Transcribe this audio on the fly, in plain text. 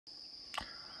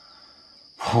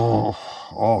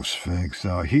Oh, Sphinx,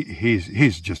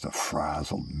 he's just a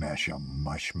frazzled mesh of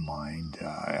mush mind.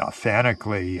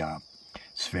 Authentically,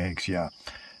 Sphinx, yeah,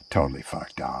 totally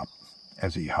fucked up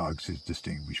as he hugs his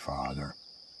distinguished father.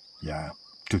 Yeah,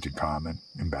 Tutankhamen,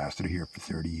 ambassador here for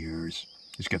 30 years.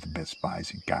 He's got the best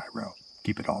spies in Cairo.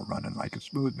 Keep it all running like a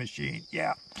smooth machine,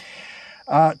 yeah.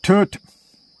 Tut,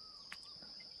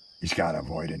 he's got to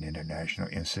avoid an international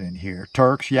incident here.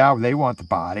 Turks, yeah, they want the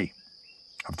body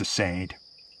of the saint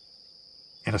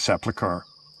in a sepulchre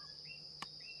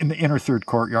in the inner third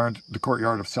courtyard, the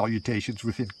courtyard of salutations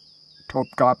within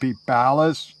Topkapi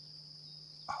Palace.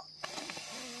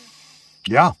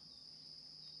 Yeah.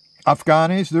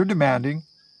 Afghanis, they're demanding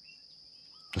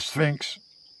the Sphinx.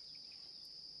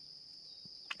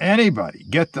 Anybody,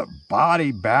 get the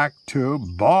body back to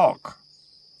Balkh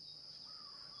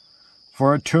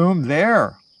for a tomb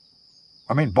there.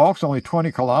 I mean, Balkh's only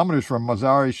 20 kilometers from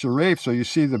Mazar-e-Sharif, so you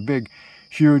see the big,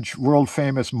 huge,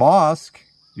 world-famous mosque.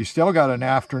 You still got an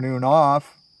afternoon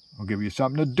off. I'll give you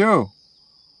something to do.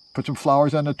 Put some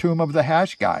flowers on the tomb of the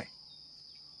hash guy.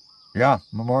 Yeah,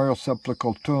 memorial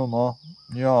sepulchral tomb, huh?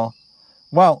 Yeah.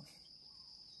 Well,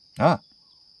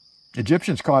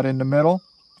 Egyptians caught in the middle.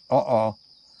 Uh-oh.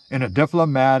 In a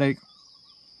diplomatic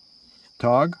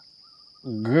tug.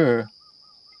 Good.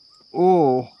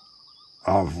 Oh.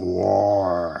 Of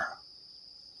war.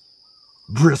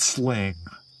 Bristling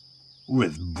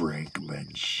with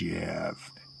brinkmanship.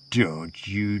 Don't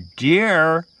you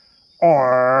dare.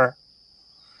 Or...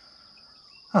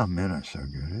 Oh, men are so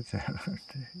good at that.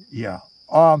 Yeah.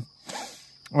 Well,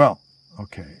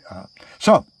 okay.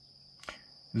 So,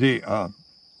 the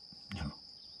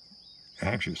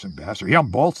anxious ambassador, he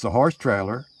unbolts the horse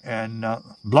trailer, and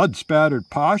blood-spattered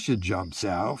Pasha jumps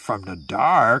out from the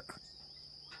dark.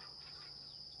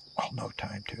 Oh, no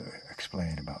time to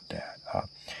explain about that.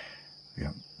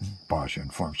 Pasha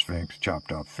informs Sphinx,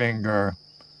 chopped off finger.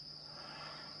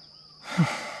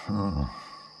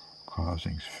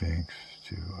 Causing Sphinx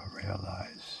to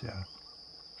realize.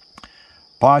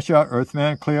 Pasha,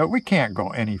 Earthman, Cleo, we can't go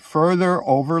any further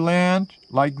overland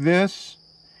like this.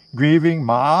 Grieving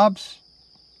mobs.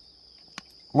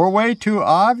 We're way too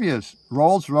obvious.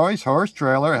 Rolls-Royce horse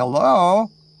trailer,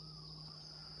 hello.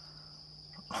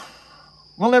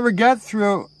 We'll never get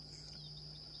through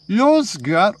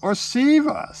Yozgat or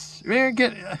Sivas. We didn't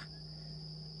get...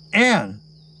 And,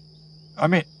 I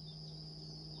mean,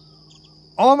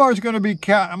 Omar's going to be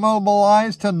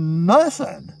cannibalized to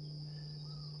nothing.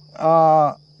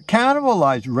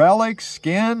 Cannibalized relics,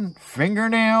 skin,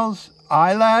 fingernails,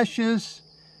 eyelashes,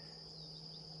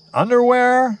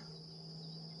 underwear.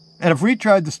 And if we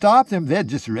tried to stop them, they'd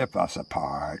just rip us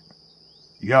apart.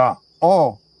 Yeah.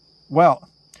 Oh, well,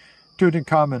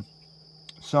 Tutankhamen,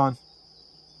 son,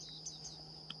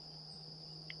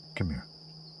 come here.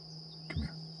 Come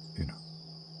here.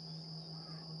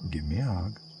 Give me a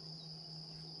hug.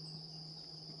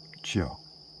 Chill.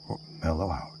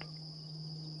 Mellow out.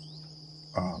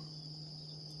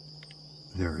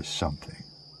 There is something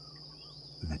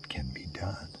that can be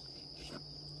done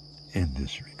in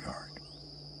this regard.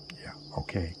 Yeah,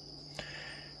 okay.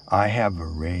 I have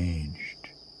arranged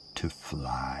to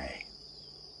fly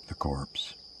the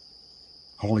corpse,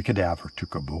 holy cadaver, to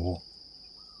Kabul,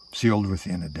 sealed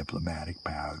within a diplomatic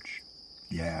pouch.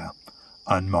 Yeah,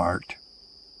 unmarked,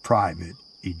 private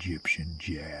Egyptian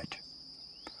jet.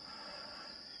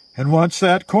 And once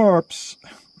that corpse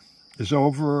is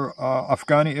over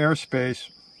Afghani airspace,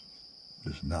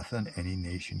 there's nothing any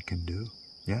nation can do.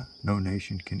 Yeah, no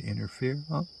nation can interfere.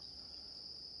 Huh?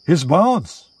 His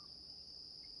bones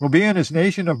will be in his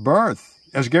nation of birth,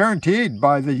 as guaranteed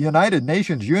by the United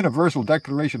Nations Universal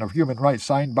Declaration of Human Rights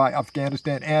signed by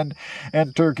Afghanistan and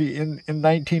Turkey in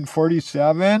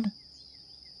 1947,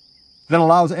 that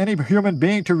allows any human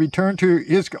being to return to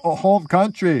his home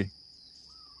country.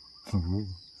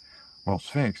 Well,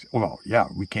 Sphinx, well, yeah,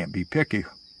 we can't be picky.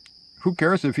 Who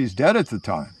cares if he's dead at the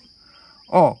time?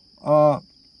 Oh,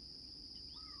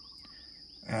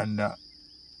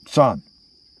 son,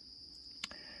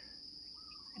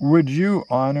 would you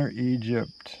honor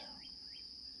Egypt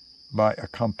by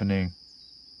accompanying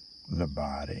the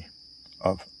body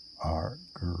of our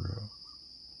guru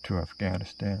to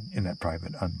Afghanistan in that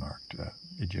private, unmarked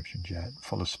Egyptian jet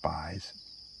full of spies?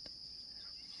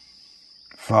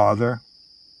 Father,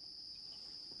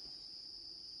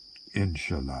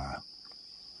 Inshallah.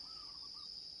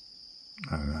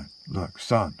 All right. Look,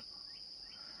 son,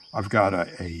 I've got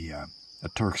a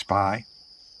Turk spy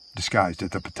disguised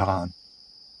as a Pathan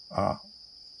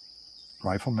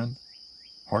rifleman,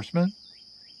 horseman.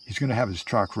 He's going to have his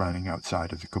truck running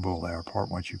outside of the Kabul airport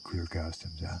once you clear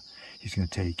customs out. He's going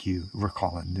to take you, we're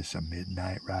calling this a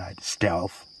midnight ride,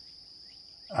 stealth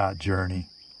journey,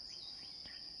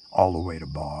 all the way to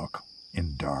Balk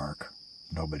in dark.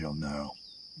 Nobody will know.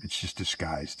 It's just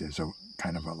disguised as a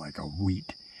kind of like a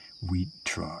wheat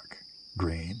truck.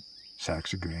 Grain,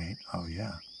 sacks of grain. Oh,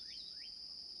 yeah.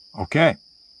 Okay.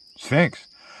 Sphinx.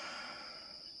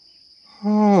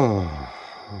 Oh.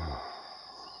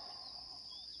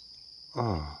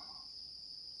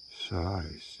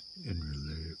 Sighs in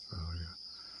relief. Oh, yeah.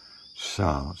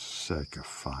 Sounds like a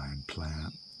fine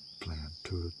plant.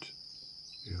 Plantut.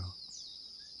 Yeah.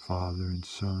 Father and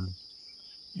son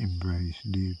embrace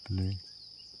deeply.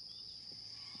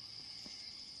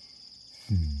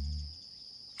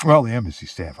 Well, the embassy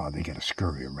staff, they got to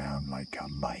scurry around like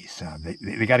mice.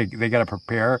 They got to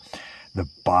prepare the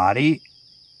body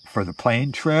for the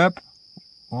plane trip.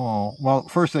 Oh, well,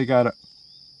 first they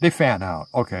fan out.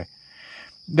 Okay,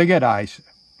 they get ice,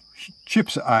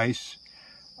 chips of ice,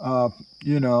 and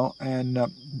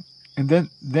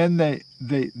then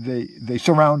they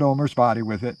surround Omer's body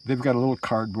with it. They've got a little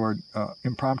cardboard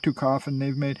impromptu coffin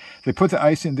they've made. They put the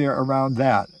ice in there around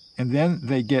that. And then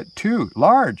they get 2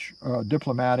 large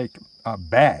diplomatic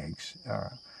bags,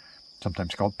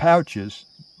 sometimes called pouches,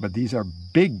 but these are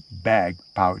big bag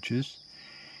pouches.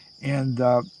 And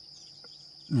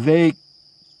they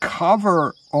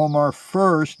cover Omar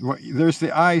first. There's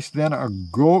the ice, then a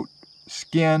goat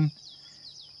skin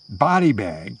body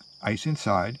bag, ice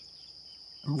inside,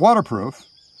 waterproof.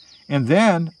 And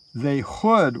then they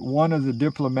hood one of the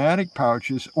diplomatic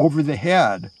pouches over the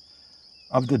head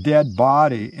of the dead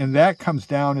body, and that comes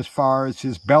down as far as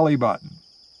his belly button.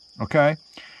 Okay?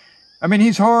 I mean,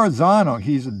 he's horizontal.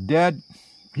 He's a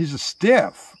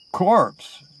stiff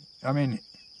corpse. I mean,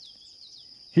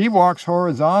 he walks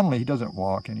horizontally. He doesn't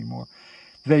walk anymore.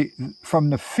 From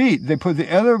the feet, they put the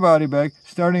other body bag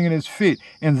starting at his feet,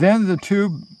 and then the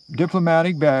 2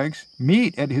 diplomatic bags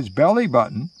meet at his belly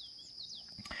button.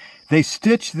 They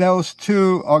stitch those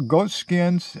 2 goat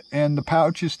skins and the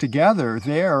pouches together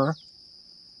there.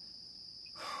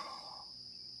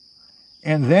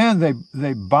 And then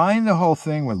they bind the whole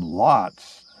thing with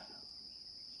lots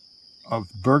of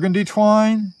burgundy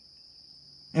twine,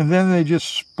 and then they just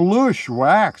sploosh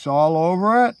wax all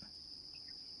over it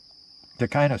to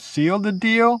kind of seal the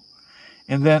deal.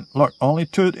 And then, look, only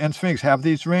Tut and Sphinx have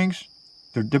these rings.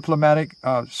 They're diplomatic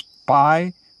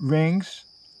spy rings,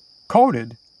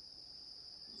 coated.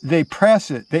 They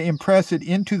press it. They impress it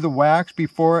into the wax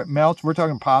before it melts. We're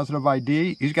talking positive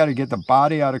ID. He's got to get the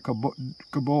body out of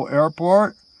Kabul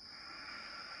airport.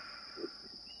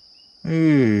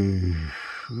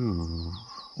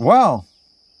 Well,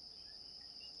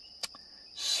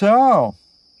 so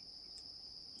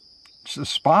the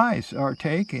spies are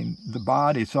taking the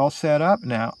body. It's all set up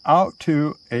now out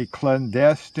to a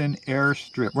clandestine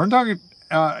airstrip. We're talking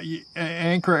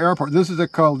Ankara Airport. This is a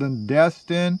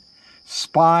clandestine,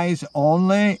 spies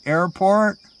only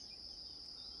airport.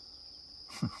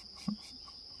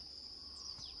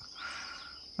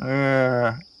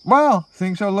 Well,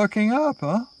 things are looking up,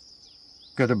 huh?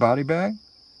 Got a body bag?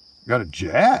 Got a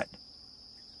jet?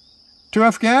 To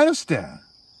Afghanistan.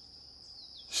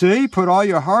 See, put all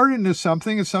your heart into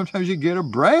something and sometimes you get a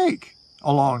break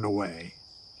along the way.